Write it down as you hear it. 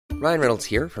Ryan Reynolds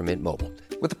here from Mint Mobile.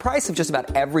 With the price of just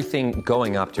about everything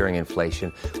going up during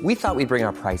inflation, we thought we'd bring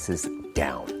our prices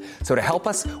down. So to help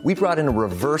us, we brought in a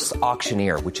reverse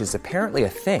auctioneer, which is apparently a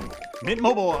thing. Mint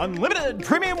Mobile Unlimited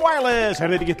Premium Wireless. How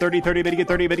to get 30, 30, bit to get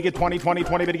 30, bit to get 20, 20,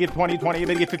 20, bit to get 20, 20,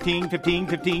 bit to get 15, 15,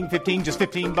 15, 15, just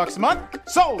 $15 a month?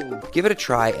 Sold! Give it a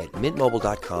try at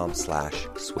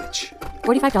mintmobile.com/switch.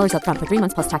 $45 up front for 3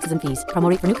 months plus taxes and fees. Promo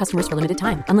rate for new customers for limited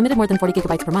time. Unlimited more than 40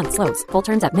 gigabytes per month. Slows full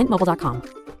terms at mintmobile.com.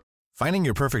 Finding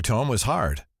your perfect home was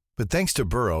hard, but thanks to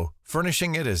Burrow,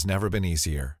 furnishing it has never been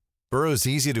easier. Burrow's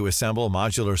easy-to-assemble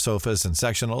modular sofas and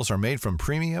sectionals are made from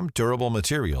premium, durable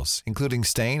materials, including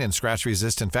stain and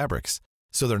scratch-resistant fabrics.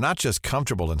 So they're not just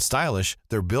comfortable and stylish,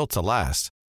 they're built to last.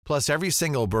 Plus, every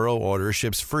single Burrow order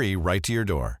ships free right to your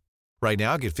door. Right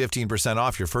now, get 15%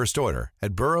 off your first order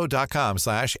at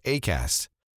burrow.com/ACAST.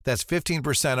 That's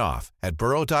 15% off at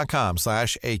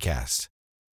burrow.com/ACAST.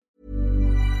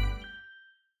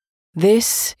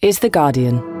 This is The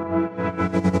Guardian.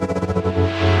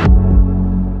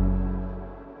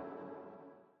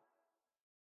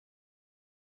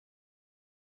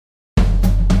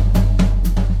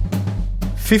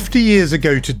 "50 years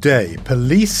ago today,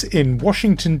 police in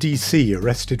Washington, D.C.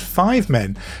 arrested 5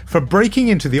 men for breaking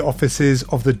into the offices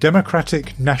of the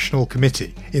Democratic National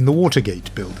Committee in the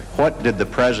Watergate building. What did the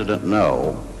president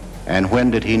know, and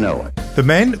when did he know it? The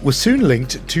men were soon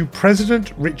linked to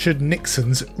President Richard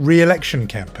Nixon's re-election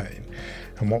campaign,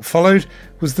 and what followed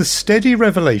was the steady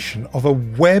revelation of a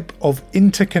web of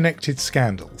interconnected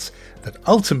scandals that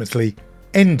ultimately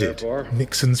ended Therefore,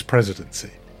 Nixon's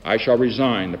presidency. I shall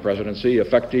resign the presidency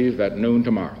effective at noon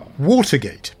tomorrow.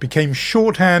 Watergate became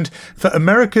shorthand for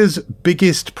America's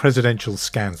biggest presidential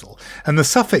scandal, and the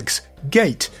suffix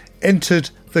 "gate" entered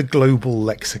the global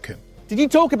lexicon. Did you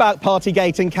talk about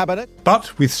Partygate in Cabinet?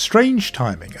 But with strange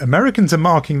timing, Americans are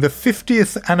marking the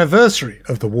 50th anniversary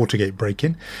of the Watergate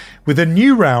break-in with a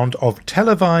new round of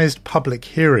televised public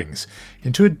hearings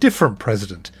into a different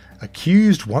president,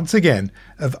 accused once again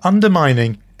of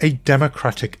undermining a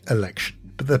democratic election.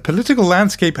 But the political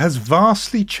landscape has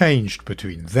vastly changed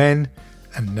between then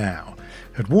and now.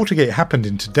 Had Watergate happened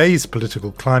in today's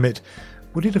political climate,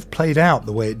 would it have played out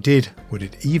the way it did? Would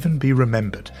it even be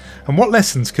remembered? And what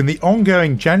lessons can the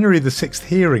ongoing January the 6th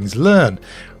hearings learn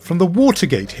from the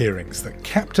Watergate hearings that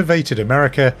captivated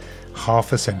America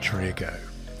half a century ago?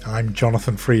 I'm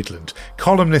Jonathan Freedland,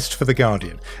 columnist for The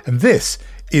Guardian, and this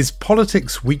is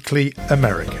Politics Weekly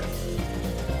America.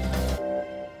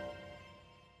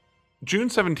 June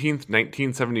 17th,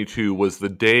 1972 was the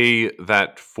day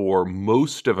that, for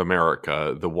most of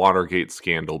America, the Watergate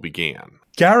scandal began.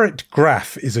 Garrett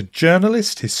Graff is a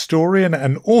journalist, historian,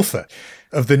 and author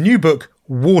of the new book,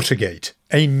 Watergate,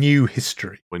 A New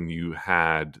History. When you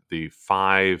had the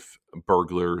 5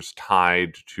 burglars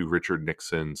tied to Richard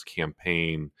Nixon's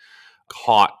campaign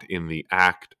caught in the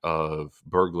act of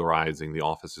burglarizing the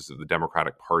offices of the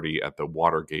Democratic Party at the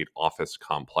Watergate office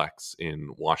complex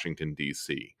in Washington,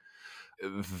 D.C.,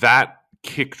 that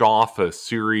kicked off a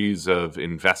series of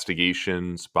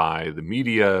investigations by the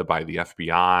media, by the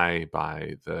FBI,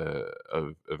 by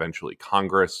eventually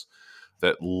Congress,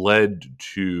 that led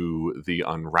to the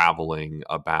unraveling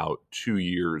about 2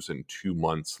 years and 2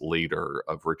 months later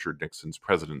of Richard Nixon's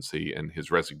presidency and his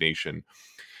resignation.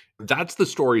 That's the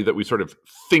story that we sort of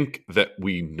think that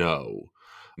we know.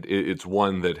 It's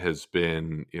one that has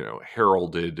been,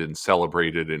 heralded and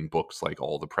celebrated in books like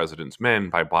All the President's Men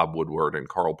by Bob Woodward and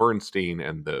Carl Bernstein,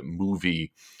 and the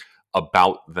movie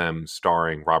about them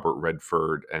starring Robert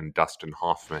Redford and Dustin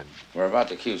Hoffman. We're about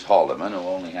to accuse Haldeman, who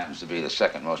only happens to be the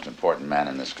second most important man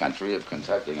in this country, of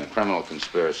conducting a criminal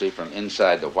conspiracy from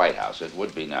inside the White House. It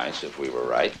would be nice if we were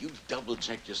right. You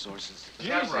double-checked your sources?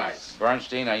 Yes, right.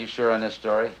 Bernstein, are you sure on this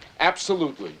story?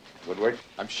 Absolutely. Woodward?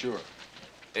 I'm sure.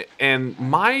 And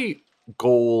my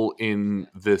goal in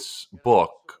this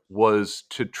book was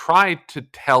to try to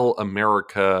tell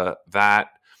America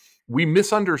that we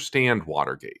misunderstand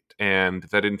Watergate, and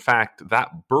that, in fact,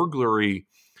 that burglary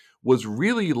was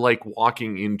really like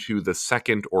walking into the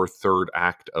second or third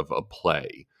act of a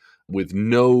play with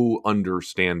no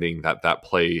understanding that that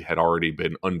play had already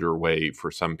been underway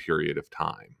for some period of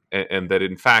time. And that,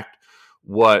 in fact,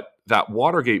 what that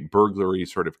Watergate burglary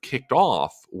sort of kicked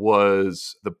off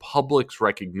was the public's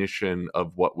recognition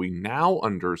of what we now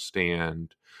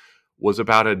understand was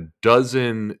about a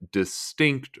dozen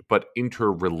distinct but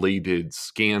interrelated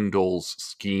scandals,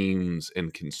 schemes,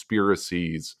 and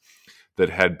conspiracies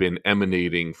that had been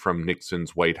emanating from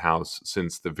Nixon's White House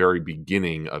since the very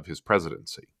beginning of his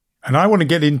presidency. And I want to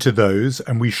get into those,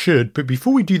 and we should. But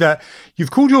before we do that,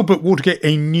 you've called your book Watergate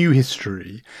A New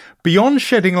History. Beyond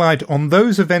shedding light on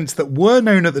those events that were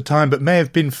known at the time but may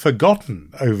have been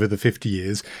forgotten over the 50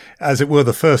 years, as it were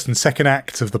the first and second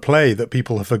acts of the play that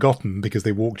people have forgotten because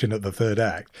they walked in at the third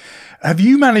act, have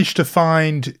you managed to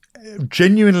find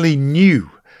genuinely new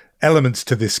elements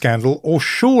to this scandal? Or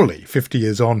surely, 50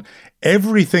 years on,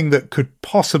 everything that could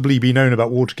possibly be known about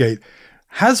Watergate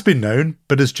has been known,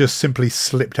 but has just simply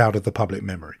slipped out of the public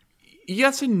memory?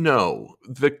 Yes and no.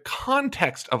 The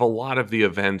context of a lot of the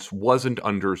events wasn't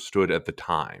understood at the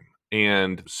time,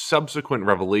 and subsequent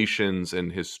revelations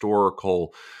and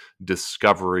historical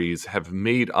discoveries have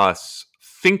made us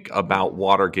think about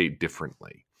Watergate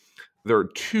differently. There are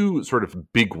two sort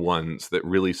of big ones that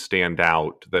really stand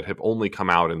out that have only come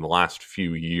out in the last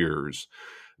few years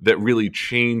that really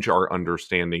change our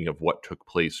understanding of what took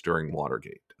place during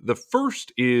Watergate. The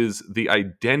first is the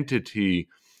identity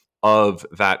of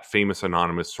that famous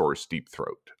anonymous source, Deep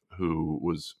Throat, who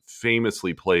was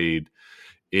famously played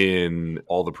in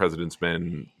All the President's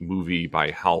Men movie by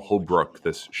Hal Holbrook,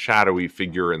 this shadowy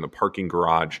figure in the parking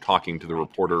garage talking to the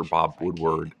reporter Bob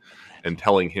Woodward and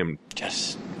telling him,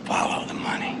 "Just follow the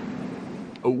money."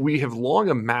 We have long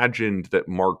imagined that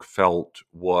Mark Felt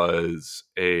was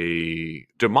a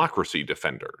democracy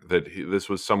defender, that this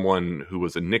was someone who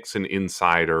was a Nixon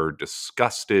insider,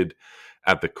 disgusted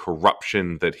at the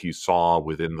corruption that he saw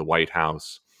within the White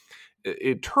House.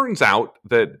 It turns out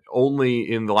that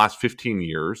only in the last 15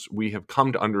 years, we have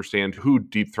come to understand who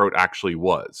Deep Throat actually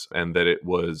was, and that it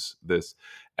was this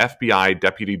FBI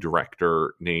deputy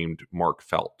director named Mark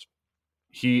Felt.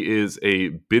 He is a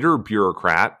bitter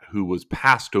bureaucrat who was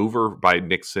passed over by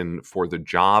Nixon for the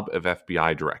job of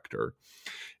FBI director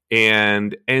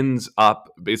and ends up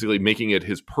basically making it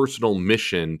his personal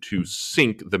mission to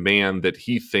sink the man that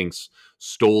he thinks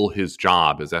stole his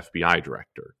job as FBI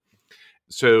director.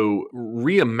 So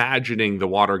reimagining the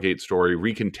Watergate story,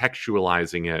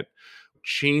 recontextualizing it,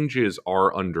 changes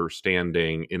our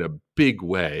understanding in a big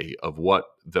way of what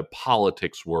the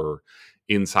politics were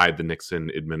inside the Nixon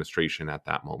administration at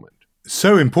that moment.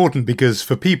 So important, because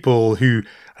for people who,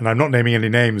 and I'm not naming any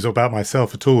names about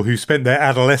myself at all, who spent their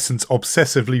adolescence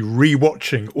obsessively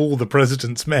rewatching All the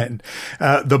President's Men,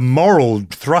 the moral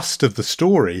thrust of the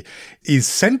story is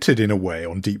centered in a way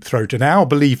on Deep Throat. And our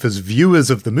belief as viewers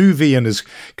of the movie and as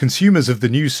consumers of the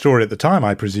news story at the time,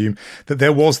 I presume, that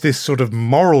there was this sort of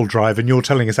moral drive. And you're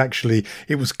telling us actually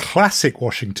it was classic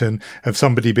Washington of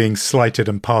somebody being slighted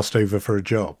and passed over for a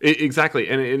job. Exactly.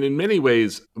 And in many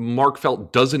ways, Mark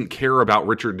Felt doesn't care about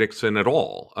Richard Nixon at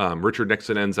all. Richard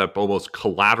Nixon ends up almost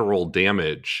collateral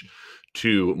damage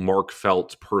to Mark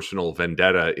Felt's personal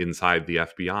vendetta inside the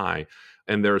FBI.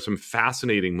 And there are some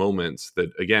fascinating moments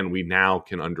that, again, we now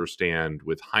can understand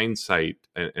with hindsight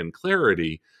and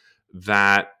clarity,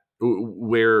 that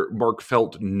where Mark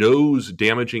Felt knows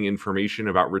damaging information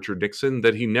about Richard Nixon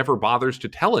that he never bothers to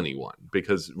tell anyone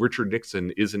because Richard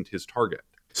Nixon isn't his target.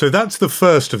 So that's the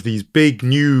first of these big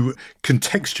new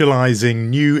contextualizing,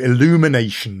 new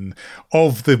illumination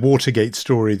of the Watergate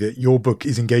story that your book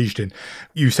is engaged in.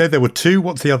 You said there were two.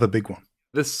 What's the other big one?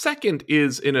 The second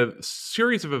is in a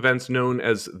series of events known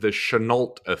as the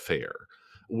Chenault Affair,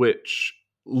 which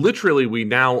literally we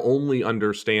now only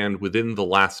understand within the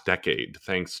last decade,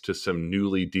 thanks to some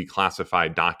newly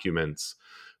declassified documents.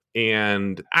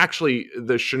 And actually,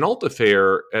 the Chenault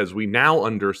Affair, as we now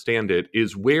understand it,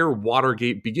 is where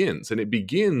Watergate begins. And it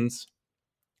begins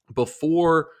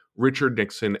before Richard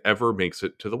Nixon ever makes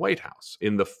it to the White House.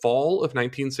 In the fall of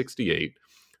 1968,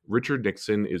 Richard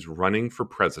Nixon is running for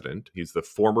president. He's the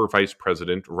former vice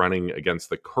president running against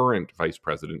the current vice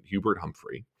president, Hubert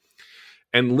Humphrey.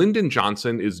 And Lyndon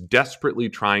Johnson is desperately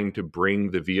trying to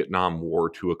bring the Vietnam War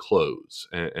to a close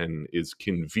and is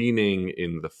convening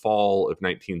in the fall of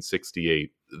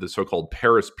 1968 the so-called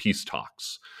Paris peace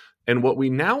talks. And what we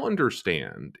now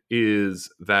understand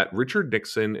is that Richard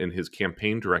Nixon and his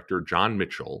campaign director, John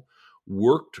Mitchell,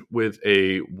 worked with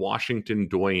a Washington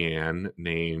doyen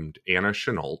named Anna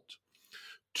Chenault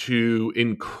to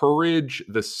encourage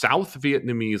the South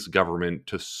Vietnamese government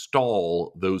to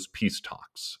stall those peace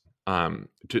talks.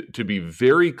 To be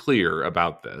very clear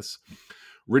about this,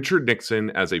 Richard Nixon,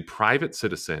 as a private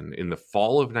citizen in the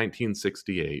fall of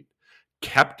 1968,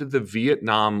 kept the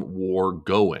Vietnam War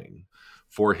going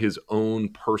for his own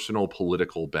personal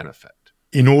political benefit.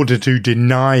 In order to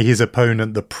deny his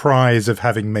opponent the prize of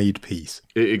having made peace.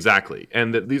 Exactly.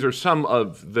 And that these are some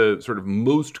of the sort of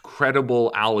most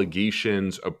credible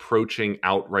allegations approaching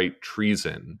outright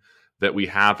treason that we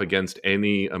have against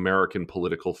any American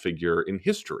political figure in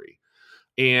history.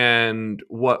 And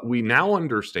what we now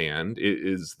understand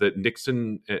is that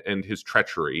Nixon and his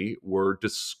treachery were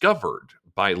discovered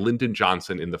by Lyndon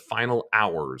Johnson in the final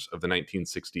hours of the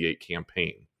 1968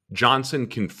 campaign. Johnson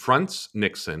confronts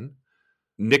Nixon.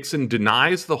 Nixon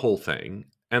denies the whole thing,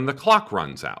 and the clock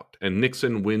runs out, and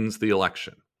Nixon wins the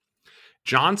election.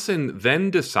 Johnson then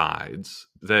decides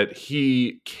that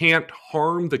he can't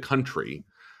harm the country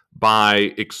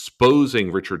by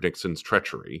exposing Richard Nixon's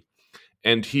treachery,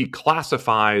 and he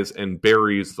classifies and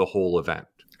buries the whole event.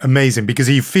 Amazing, because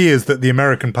he fears that the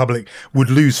American public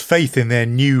would lose faith in their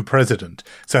new president.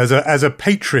 So as a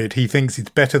patriot, he thinks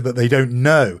it's better that they don't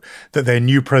know that their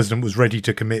new president was ready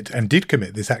to commit and did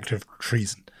commit this act of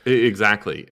treason.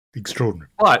 Exactly. Extraordinary.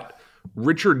 But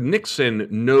Richard Nixon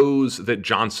knows that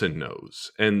Johnson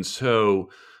knows. And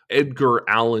so Edgar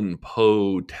Allan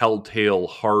Poe, Telltale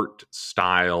Heart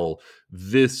style,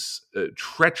 this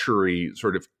treachery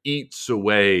sort of eats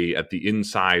away at the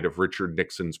inside of Richard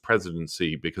Nixon's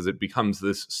presidency because it becomes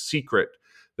this secret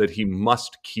that he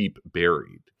must keep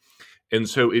buried. And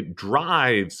so it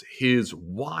drives his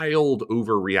wild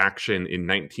overreaction in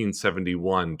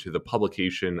 1971 to the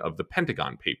publication of the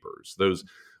Pentagon Papers, those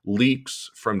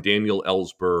leaks from Daniel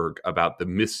Ellsberg about the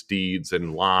misdeeds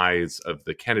and lies of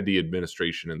the Kennedy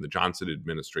administration and the Johnson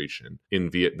administration in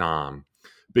Vietnam.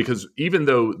 Because even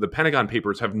though the Pentagon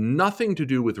Papers have nothing to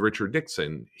do with Richard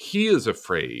Nixon, he is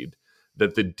afraid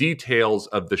that the details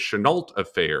of the Chenault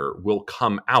affair will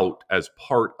come out as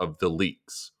part of the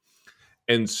leaks.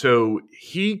 And so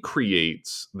he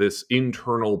creates this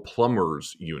internal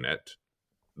plumbers unit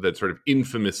that sort of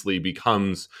infamously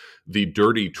becomes the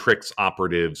dirty tricks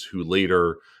operatives who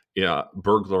later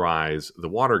burglarize the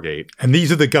Watergate. And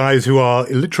these are the guys who are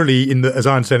literally, as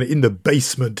I understand it, in the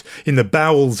basement, in the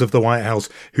bowels of the White House,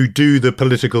 who do the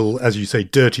political, as you say,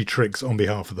 dirty tricks on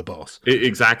behalf of the boss.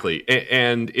 Exactly.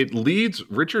 And it leads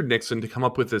Richard Nixon to come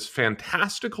up with this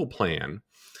fantastical plan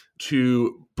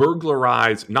to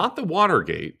burglarize not the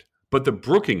Watergate, but the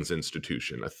Brookings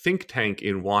Institution, a think tank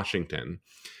in Washington,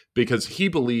 because he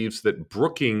believes that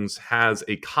Brookings has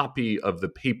a copy of the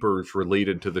papers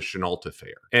related to the Chenault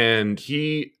affair. And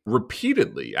he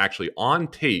repeatedly, actually on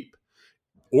tape,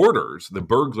 orders the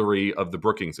burglary of the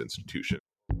Brookings Institution.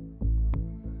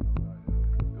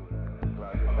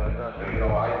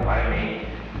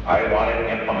 I want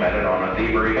it implemented on a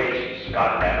thievery basis.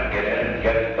 God damn it, get in and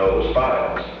get those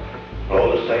files.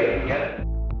 Blow the safe and get it.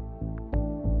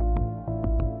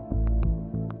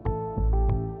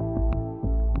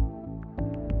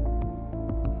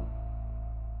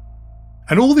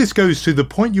 And all this goes to the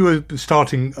point you were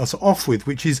starting us off with,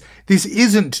 which is this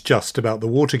isn't just about the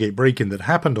Watergate break-in that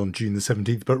happened on June the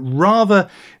 17th, but rather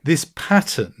this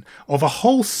pattern of a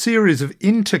whole series of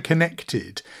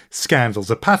interconnected scandals,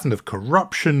 a pattern of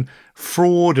corruption,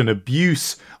 fraud and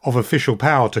abuse of official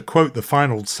power, to quote the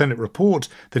final Senate report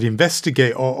that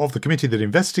of the committee that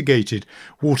investigated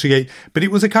Watergate. But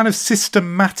it was a kind of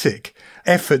systematic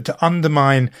effort to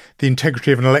undermine the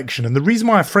integrity of an election. And the reason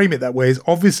why I frame it that way is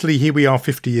obviously here we are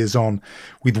 50 years on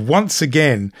with once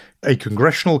again a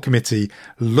congressional committee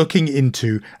looking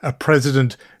into a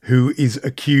president who is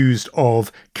accused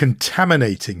of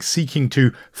contaminating, seeking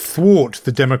to thwart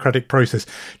the democratic process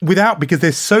because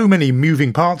there's so many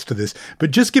moving parts to this,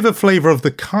 but just give a flavour of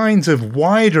the kinds of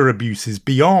wider abuses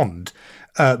beyond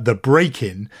the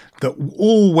break-in that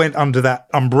all went under that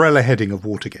umbrella heading of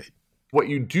Watergate. What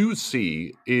you do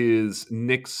see is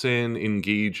Nixon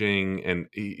engaging, and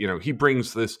he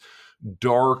brings this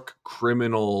dark,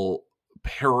 criminal,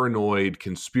 paranoid,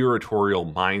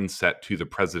 conspiratorial mindset to the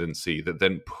presidency that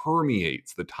then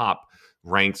permeates the top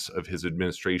ranks of his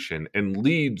administration and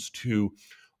leads to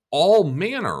all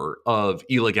manner of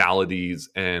illegalities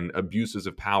and abuses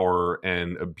of power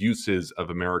and abuses of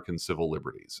American civil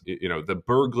liberties. The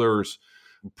burglars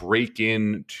break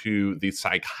into the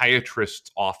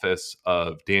psychiatrist's office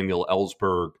of Daniel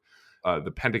Ellsberg,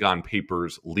 the Pentagon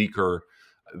Papers leaker.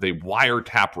 They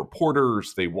wiretap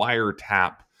reporters. They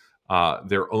wiretap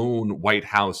their own White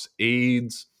House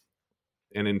aides.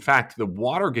 And in fact, the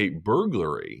Watergate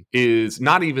burglary is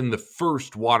not even the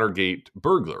first Watergate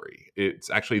burglary. It's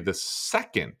actually the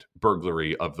second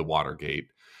burglary of the Watergate,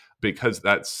 because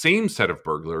that same set of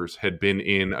burglars had been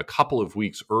in a couple of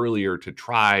weeks earlier to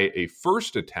try a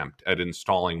first attempt at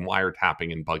installing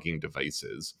wiretapping and bugging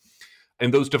devices.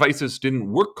 And those devices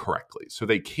didn't work correctly. So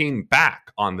they came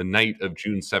back on the night of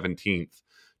June 17th.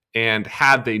 And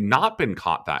had they not been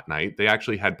caught that night, they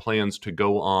actually had plans to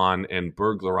go on and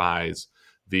burglarize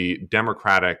the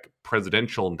Democratic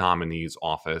presidential nominee's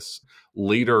office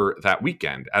later that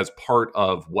weekend as part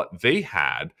of what they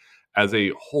had as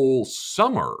a whole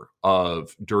summer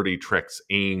of dirty tricks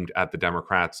aimed at the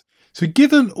Democrats. So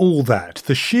given all that,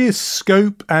 the sheer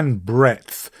scope and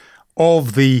breadth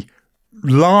of the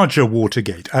larger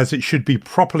Watergate, as it should be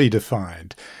properly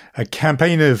defined, a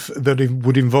campaign that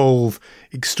would involve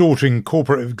extorting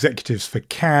corporate executives for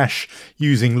cash,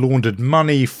 using laundered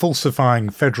money, falsifying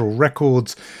federal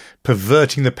records,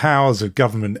 perverting the powers of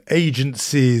government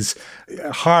agencies,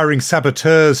 hiring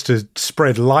saboteurs to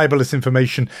spread libelous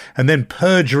information, and then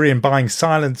perjury and buying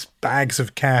silence bags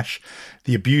of cash,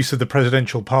 the abuse of the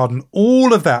presidential pardon,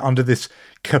 all of that under this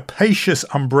capacious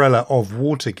umbrella of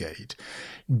Watergate.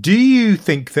 Do you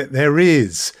think that there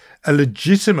is a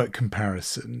legitimate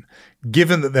comparison,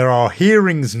 given that there are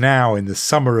hearings now in the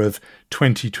summer of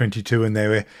 2022 and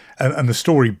the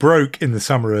story broke in the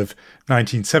summer of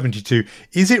 1972?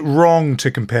 Is it wrong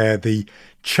to compare the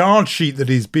charge sheet that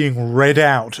is being read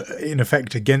out, in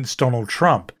effect, against Donald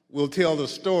Trump? We'll tell the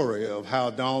story of how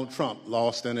Donald Trump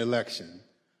lost an election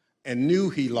and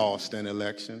knew he lost an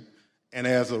election, and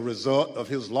as a result of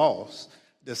his loss,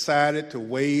 decided to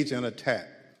wage an attack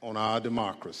on our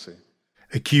democracy,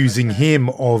 accusing him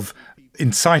of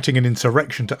inciting an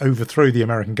insurrection to overthrow the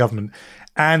American government,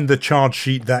 and the charge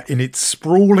sheet that in its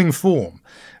sprawling form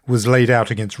was laid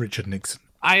out against Richard Nixon.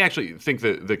 I actually think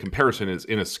that the comparison is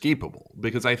inescapable,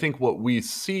 because I think what we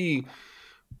see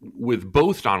with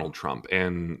both Donald Trump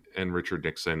and Richard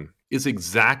Nixon is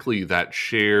exactly that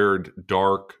shared,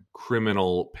 dark,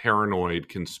 criminal, paranoid,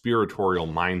 conspiratorial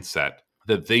mindset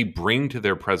that they bring to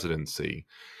their presidency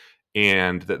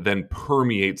and that then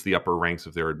permeates the upper ranks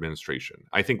of their administration.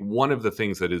 I think one of the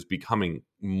things that is becoming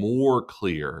more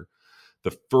clear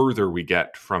the further we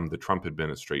get from the Trump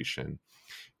administration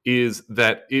is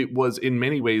that it was in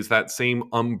many ways that same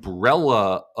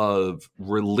umbrella of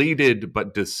related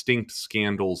but distinct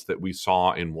scandals that we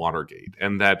saw in Watergate,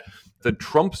 and that the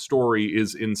Trump story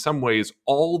is in some ways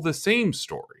all the same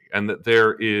story, and that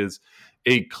there is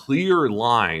a clear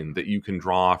line that you can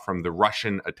draw from the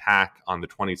Russian attack on the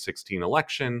 2016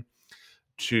 election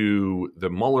to the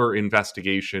Mueller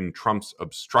investigation, Trump's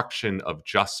obstruction of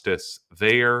justice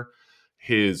there,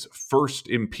 his first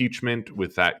impeachment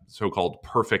with that so-called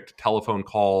perfect telephone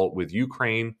call with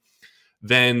Ukraine,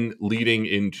 then leading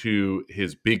into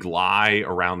his big lie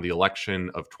around the election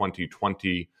of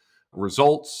 2020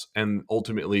 results, and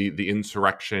ultimately the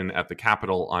insurrection at the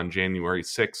Capitol on January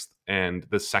 6th and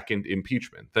the second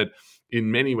impeachment. That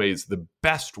in many ways, the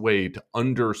best way to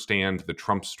understand the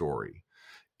Trump story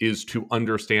is to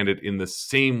understand it in the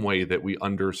same way that we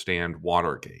understand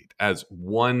Watergate, as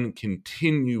one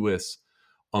continuous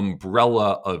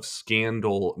umbrella of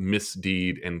scandal,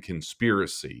 misdeed, and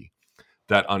conspiracy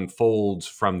that unfolds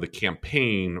from the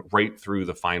campaign right through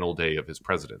the final day of his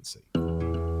presidency.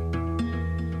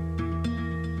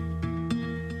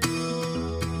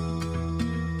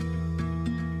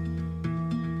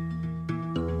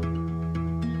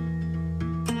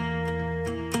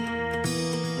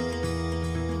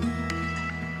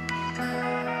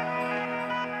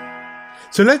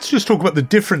 So let's just talk about the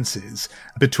differences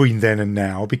between then and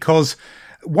now, because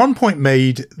one point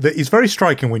made that is very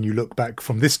striking when you look back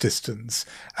from this distance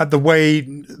at the way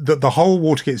that the whole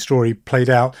Watergate story played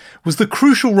out was the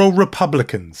crucial role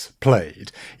Republicans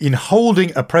played in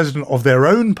holding a president of their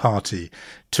own party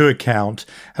to account.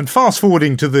 And fast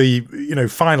forwarding to the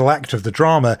final act of the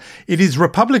drama, it is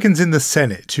Republicans in the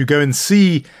Senate who go and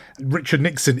see Richard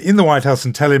Nixon in the White House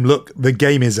and tell him, look, the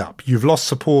game is up. You've lost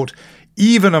support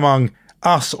even among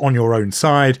us on your own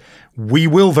side. We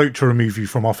will vote to remove you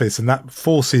from office. And that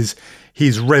forces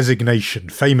his resignation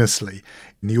famously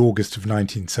in the August of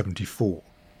 1974.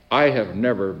 I have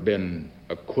never been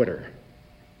a quitter.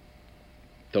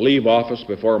 To leave office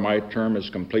before my term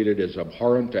is completed is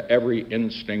abhorrent to every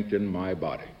instinct in my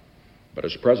body. But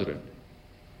as president,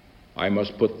 I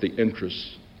must put the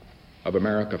interests of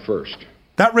America first.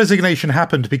 That resignation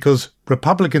happened because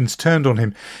Republicans turned on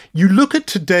him. You look at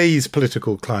today's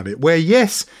political climate where,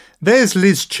 yes, there's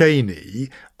Liz Cheney,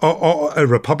 a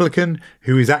Republican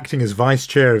who is acting as vice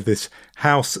chair of this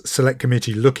House Select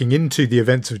Committee looking into the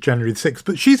events of January 6th,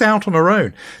 but she's out on her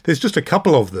own. There's just a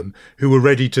couple of them who were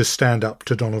ready to stand up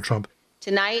to Donald Trump.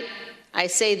 Tonight, I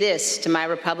say this to my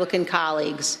Republican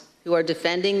colleagues who are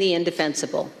defending the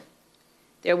indefensible.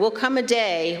 There will come a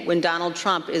day when Donald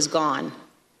Trump is gone,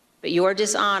 but your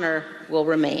dishonor will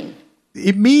remain.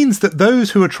 It means that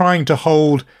those who are trying to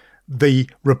hold the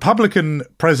Republican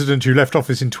president who left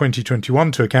office in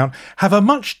 2021 to account have a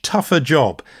much tougher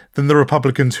job than the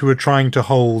Republicans who are trying to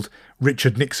hold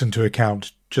Richard Nixon to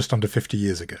account just under 50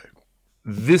 years ago.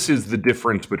 this is the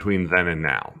difference between then and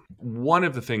now. One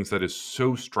of the things that is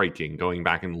so striking, going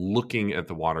back and looking at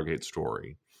the Watergate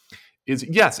story, is,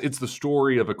 yes, it's the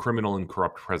story of a criminal and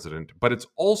corrupt president, but it's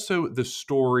also the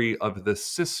story of the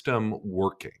system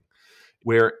working,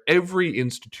 where every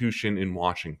institution in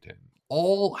Washington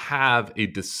all have a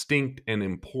distinct and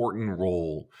important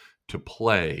role to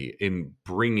play in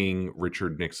bringing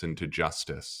Richard Nixon to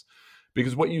justice.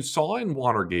 Because what you saw in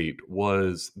Watergate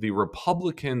was the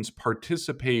Republicans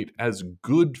participate as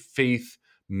good faith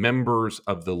members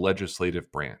of the legislative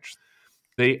branch.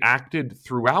 They acted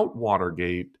throughout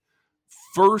Watergate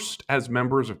first as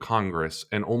members of Congress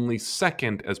and only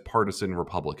second as partisan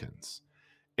Republicans.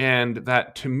 And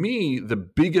that, to me, the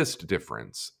biggest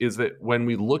difference is that when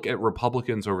we look at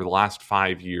Republicans over the last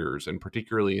 5 years, and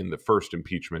particularly in the first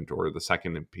impeachment or the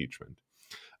second impeachment,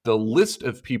 the list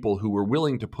of people who were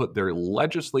willing to put their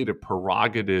legislative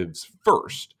prerogatives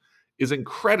first is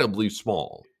incredibly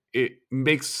small. It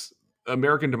makes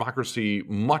American democracy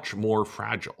much more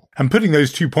fragile. And putting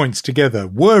those 2 points together,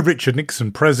 were Richard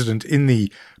Nixon president in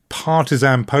the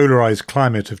partisan, polarized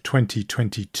climate of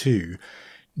 2022,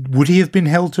 would he have been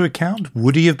held to account?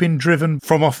 Would he have been driven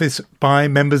from office by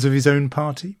members of his own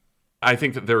party? I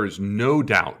think that there is no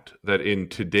doubt that in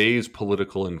today's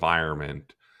political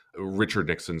environment, Richard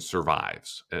Nixon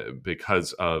survives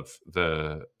because of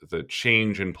the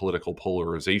change in political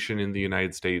polarization in the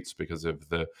United States, because of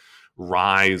the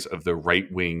rise of the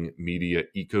right-wing media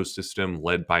ecosystem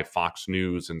led by Fox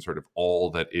News and sort of all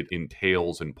that it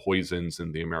entails and poisons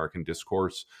in the American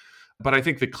discourse. But I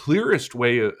think the clearest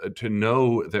way to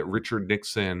know that Richard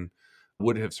Nixon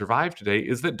would have survived today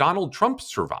is that Donald Trump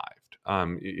survived.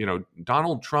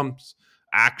 Donald Trump's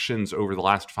actions over the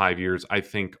last 5 years, I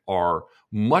think, are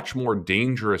much more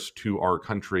dangerous to our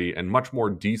country and much more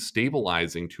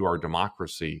destabilizing to our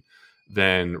democracy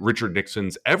than Richard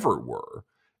Nixon's ever were.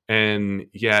 And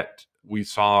yet we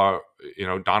saw,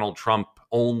 Donald Trump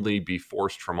only be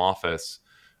forced from office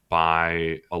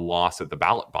by a loss at the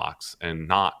ballot box and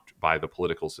not by the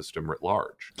political system writ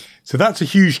large. So that's a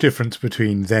huge difference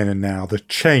between then and now, the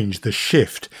change, the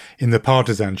shift in the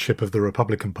partisanship of the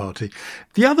Republican Party.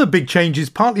 The other big change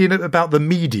is partly about the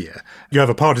media. You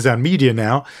have a partisan media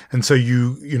now, and so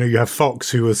you have Fox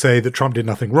who will say that Trump did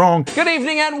nothing wrong. Good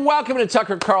evening and welcome to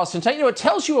Tucker Carlson. It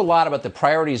tells you a lot about the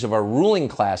priorities of our ruling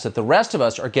class that the rest of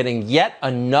us are getting yet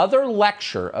another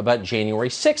lecture about January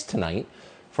 6th tonight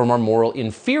from our moral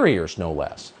inferiors, no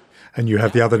less. And you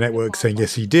have the other networks saying,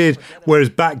 yes, he did. Whereas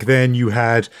back then you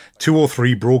had 2 or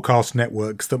 3 broadcast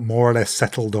networks that more or less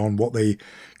settled on what they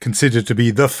considered to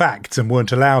be the facts and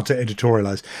weren't allowed to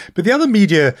editorialize. But the other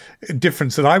media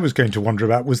difference that I was going to wonder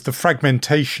about was the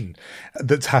fragmentation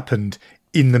that's happened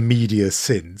in the media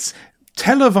since.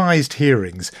 Televised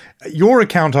hearings, your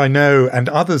account, I know, and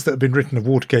others that have been written of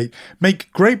Watergate, make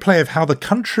great play of how the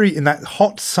country in that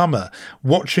hot summer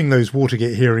watching those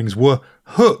Watergate hearings were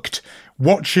hooked,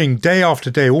 watching day after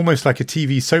day, almost like a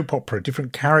TV soap opera,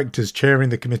 different characters chairing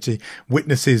the committee,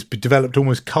 witnesses developed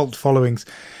almost cult followings.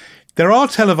 There are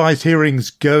televised hearings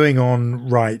going on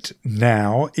right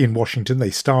now in Washington.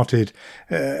 They started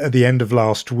at the end of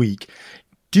last week.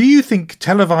 Do you think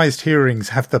televised hearings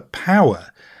have the power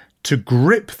to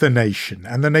grip the nation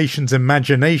and the nation's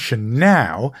imagination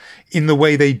now in the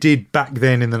way they did back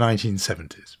then in the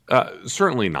 1970s?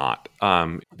 Certainly not.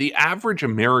 The average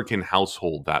American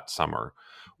household that summer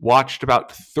watched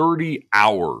about 30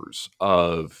 hours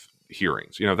of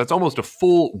hearings. That's almost a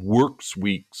full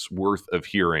week's worth of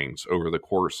hearings over the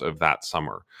course of that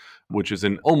summer, which is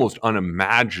an almost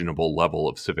unimaginable level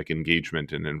of civic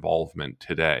engagement and involvement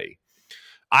today.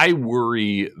 I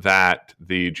worry that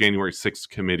the January 6th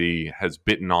committee has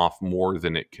bitten off more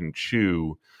than it can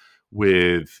chew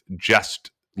with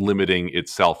just limiting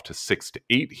itself to 6 to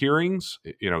 8 hearings.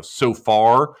 So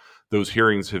far, those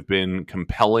hearings have been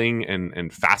compelling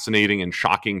and fascinating and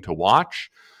shocking to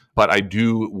watch. But I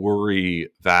do worry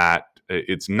that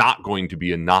it's not going to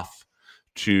be enough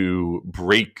to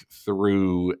break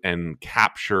through and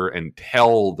capture and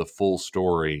tell the full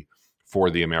story for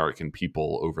the American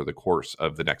people over the course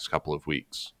of the next couple of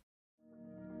weeks.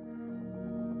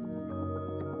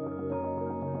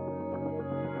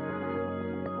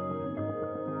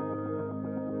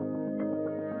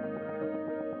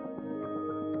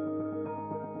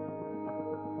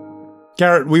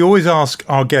 Garrett, we always ask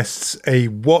our guests a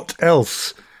what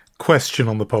else question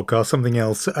on the podcast, something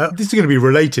else. This is going to be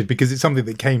related because it's something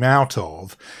that came out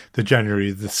of the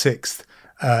January the 6th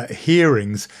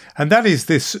hearings, and that is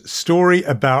this story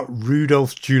about Rudy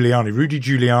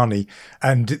Giuliani,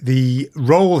 and the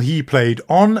role he played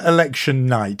on election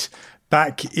night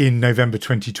back in November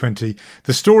 2020.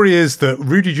 The story is that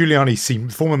Rudy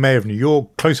Giuliani, former mayor of New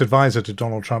York, close advisor to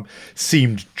Donald Trump,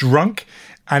 seemed drunk.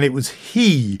 And it was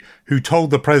he who told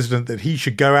the president that he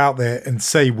should go out there and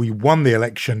say we won the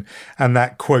election and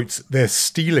that, quotes, they're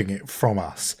stealing it from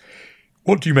us.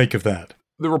 What do you make of that?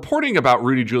 The reporting about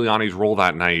Rudy Giuliani's role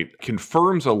that night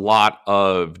confirms a lot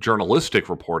of journalistic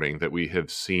reporting that we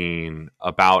have seen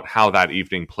about how that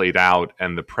evening played out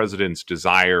and the president's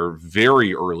desire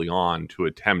very early on to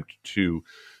attempt to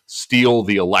steal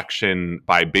the election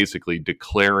by basically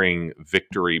declaring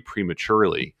victory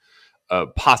prematurely. A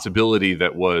possibility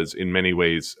that was in many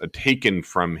ways taken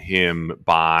from him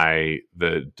by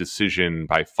the decision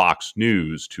by Fox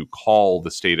News to call the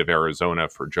state of Arizona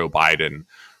for Joe Biden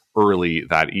early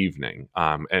that evening.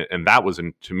 And that was,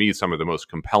 to me, some of the most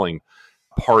compelling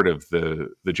part of the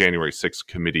January 6th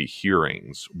committee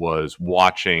hearings was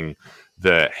watching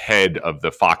the head of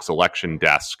the Fox election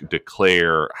desk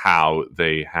declare how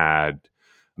they had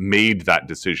made that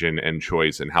decision and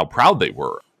choice and how proud they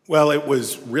were. Well, it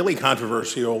was really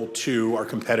controversial to our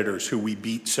competitors who we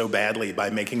beat so badly by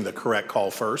making the correct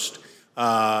call first.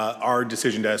 Our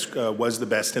decision desk was the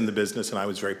best in the business, and I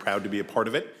was very proud to be a part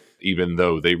of it. Even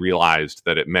though they realized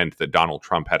that it meant that Donald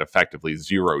Trump had effectively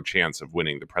zero chance of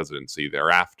winning the presidency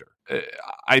thereafter.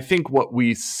 I think what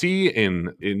we see in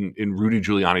Rudy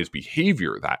Giuliani's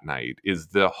behavior that night is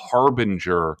the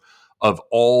harbinger of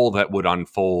all that would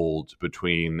unfold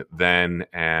between then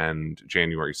and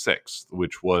January 6th,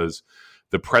 which was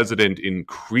the president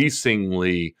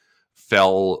increasingly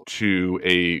fell to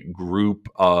a group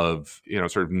of,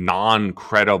 sort of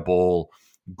non-credible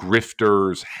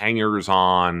grifters,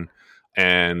 hangers-on,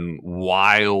 and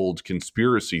wild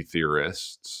conspiracy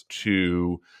theorists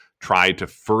to try to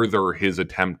further his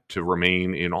attempt to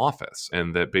remain in office.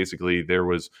 And that basically there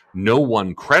was no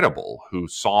one credible who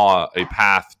saw a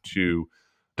path to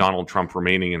Donald Trump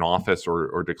remaining in office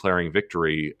or declaring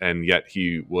victory. And yet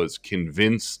he was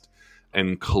convinced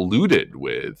and colluded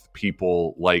with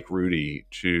people like Rudy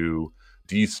to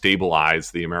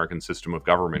destabilize the American system of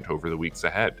government over the weeks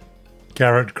ahead.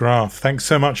 Garrett Graff, thanks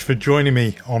so much for joining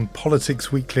me on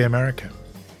Politics Weekly America.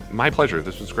 My pleasure.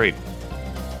 This was great.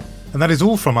 And that is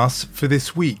all from us for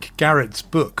this week. Garrett's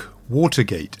book,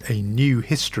 Watergate, A New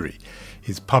History,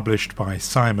 is published by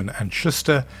Simon &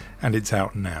 Schuster, and it's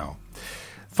out now.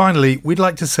 Finally, we'd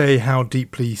like to say how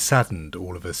deeply saddened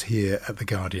all of us here at The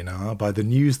Guardian are by the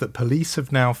news that police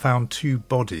have now found 2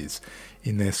 bodies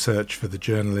in their search for the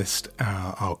journalist,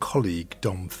 our colleague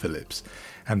Dom Phillips,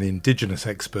 and the Indigenous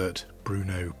expert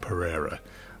Bruno Pereira.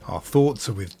 Our thoughts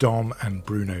are with Dom and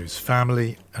Bruno's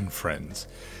family and friends.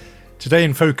 Today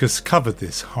in Focus covered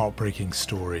this heartbreaking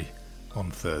story on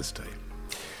Thursday.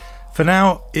 For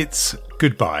now, it's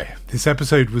goodbye. This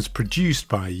episode was produced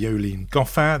by Yolene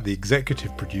Goffin. The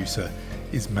executive producer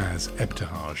is Maz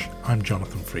Ebtehaj. I'm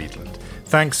Jonathan Freedland.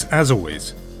 Thanks, as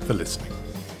always, for listening.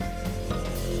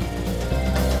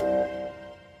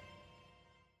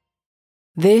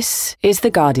 This is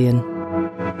The Guardian.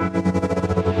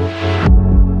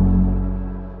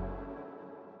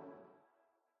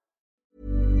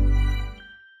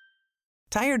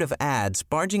 Tired of ads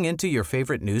barging into your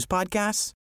favorite news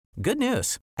podcasts? Good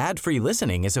news. Ad-free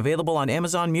listening is available on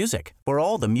Amazon Music for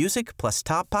all the music plus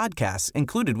top podcasts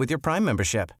included with your Prime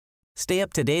membership. Stay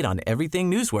up to date on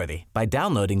everything newsworthy by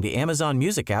downloading the Amazon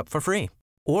Music app for free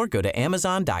or go to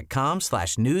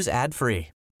amazon.com/news ad free.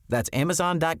 That's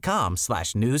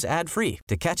amazon.com/news ad free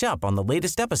to catch up on the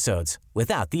latest episodes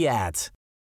without the ads.